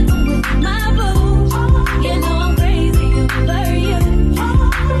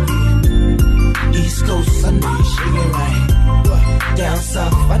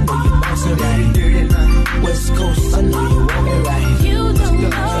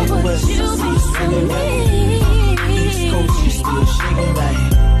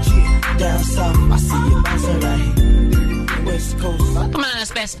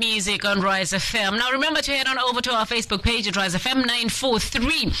music on Rise FM. Now remember to head on over to our Facebook page at Rise FM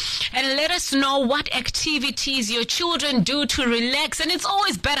 943 and let us know what activities your children do to relax. And it's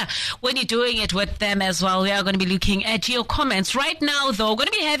always better when you're doing it with them as well. We are going to be looking at your comments. Right now, though, we're going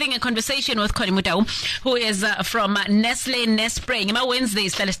to be having a conversation with Connie Mutau, who is from Nestle Nespray. Ngema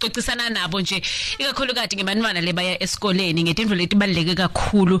Wednesdays, sixoxisana nabo nje ikakhulukazi ngebantwana lebaya esikoleni ngezinto letibaluleke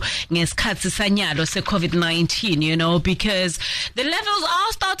kakhulu ngesikhathi sanyalo se-COVID-19, you know, because the levels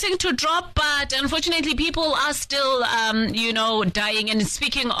are starting to drop, but unfortunately people are still, dying. And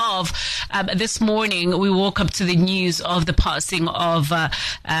speaking of, this morning we woke up to the news of the passing of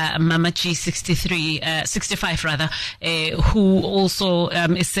Mama G, 65 rather, who also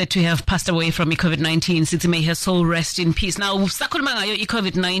is said to have passed away from COVID-19. Since may her soul rest in peace. Now,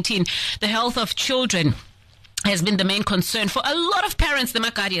 COVID-19, the health of children has been the main concern for a lot of parents, the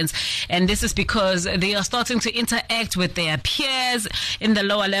guardians, and this is because they are starting to interact with their peers in the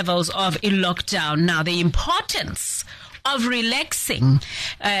lower levels of a lockdown. Now, the importance of relaxing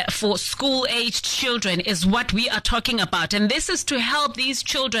for school-aged children is what we are talking about, and this is to help these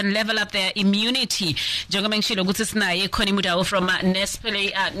children level up their immunity. From Nestle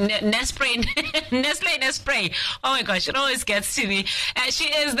Nespray. Oh my gosh, it always gets to me. She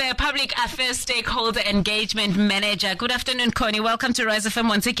is the Public Affairs Stakeholder Engagement Manager. Good afternoon, Connie. Welcome to Rise FM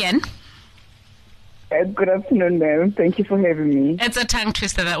once again. Good afternoon, ma'am. Thank you for having me. It's a tongue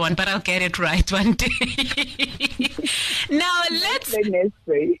twister, that one, but I'll get it right one day. Now, Nestle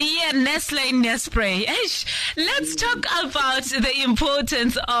Nespray. Let's talk about the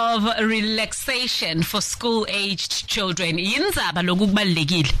importance of relaxation for school-aged children. You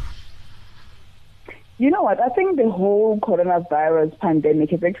know what? I think the whole coronavirus pandemic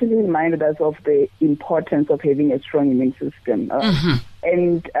has actually reminded us of the importance of having a strong immune system.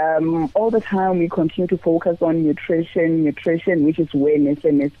 And all the time we continue to focus on nutrition, which is where Nestle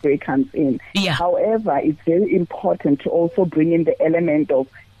Nespray comes in. Yeah. However, it's very important to also bring in the element of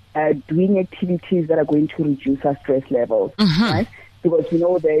doing activities that are going to reduce our stress levels, right? Because we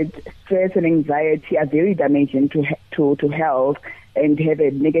know that stress and anxiety are very damaging to health and have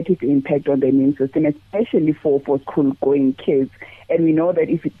a negative impact on the immune system, especially for school-going kids. And we know that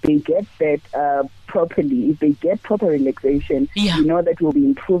if they get that properly, if they get proper relaxation, we know that we'll be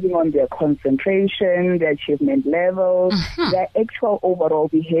improving on their concentration, their achievement levels, their actual overall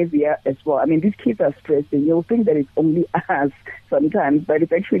behavior as well. I mean, these kids are stressing. You'll think that it's only us sometimes, but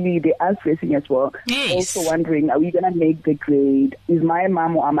it's actually they are stressing as well. Yes. Also wondering, are we going to make the grade? Is my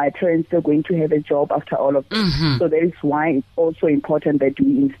mom or are my parents still going to have a job after all of this? So that is why it's also important that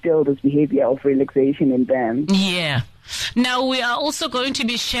we instill this behavior of relaxation in them. Yeah. Now, we are also going to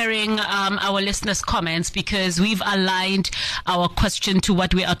be sharing our listeners' comments because we've aligned our question to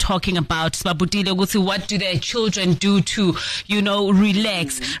what we are talking about. What do their children do to,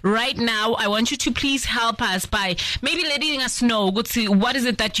 relax? Right now, I want you to please help us by maybe letting us know what is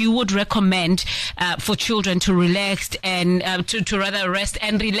it that you would recommend for children to relax and to rather rest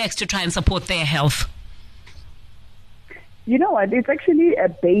and relax to try and support their health. You know what? It's actually a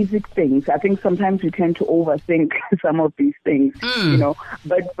basic things. I think sometimes we tend to overthink some of these things,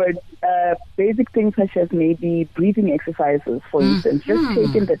 but basic things such as maybe breathing exercises, for instance, just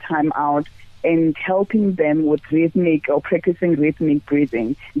taking the time out and helping them with practicing rhythmic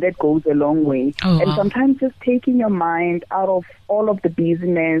breathing, that goes a long way. And sometimes just taking your mind out of all of the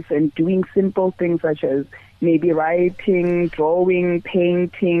busyness and doing simple things such as maybe writing, drawing,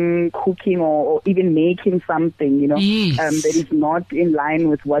 painting, cooking, or even making something, that is not in line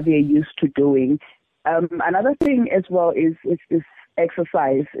with what they're used to doing. Another thing as well is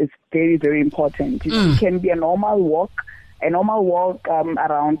exercise. It's very, very important. It can be a normal walk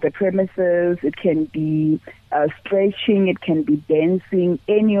around the premises. It can be stretching, it can be dancing.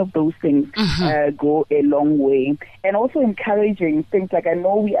 Any of those things go a long way. And also encouraging things like, I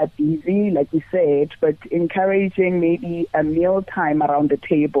know we are busy, like we said, but encouraging maybe a meal time around the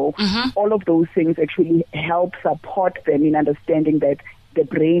table. All of those things actually help support them in understanding that the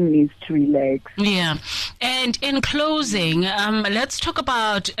brain needs to relax. Yeah. And in closing, let's talk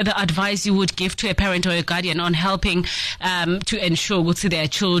about the advice you would give to a parent or a guardian on helping to ensure that their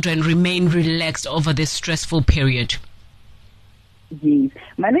children remain relaxed over this stressful period. Yes.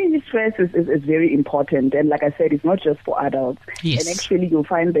 Managing stress is very important. And like I said, it's not just for adults. Yes. And actually you'll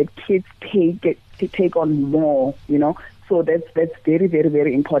find that kids take on more, So that's very, very,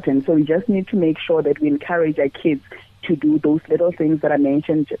 very important. So we just need to make sure that we encourage our kids to do those little things that I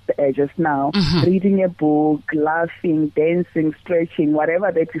mentioned just now, reading a book, laughing, dancing, stretching,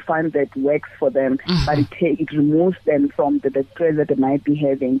 whatever that you find that works for them, but it removes them from the stress that they might be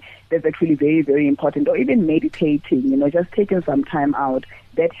having. that's actually very, very important. Or even meditating, just taking some time out,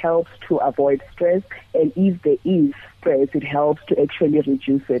 that helps to avoid stress. And if there is stress, it helps to actually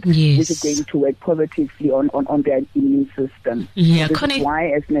reduce it, which is going to work positively on their immune system. Yeah, so this is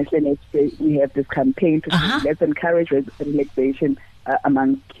why, as Nestle, we have this campaign to say, let's encourage relaxation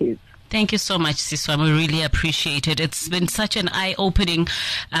among kids. Thank you so much, Siswam. We really appreciate it. It's been such an eye-opening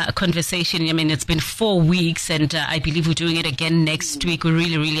conversation. I mean, it's been 4 weeks, and I believe we're doing it again next week. We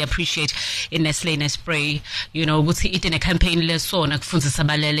really, really appreciate in Nestle Nespray, what's it in a campaign.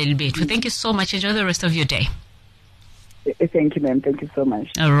 Thank you so much. Enjoy the rest of your day. Thank you, ma'am. Thank you so much.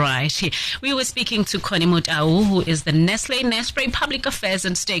 All right. We were speaking to Connie Mutau, who is the Nestle Nespray Public Affairs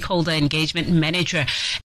and Stakeholder Engagement Manager.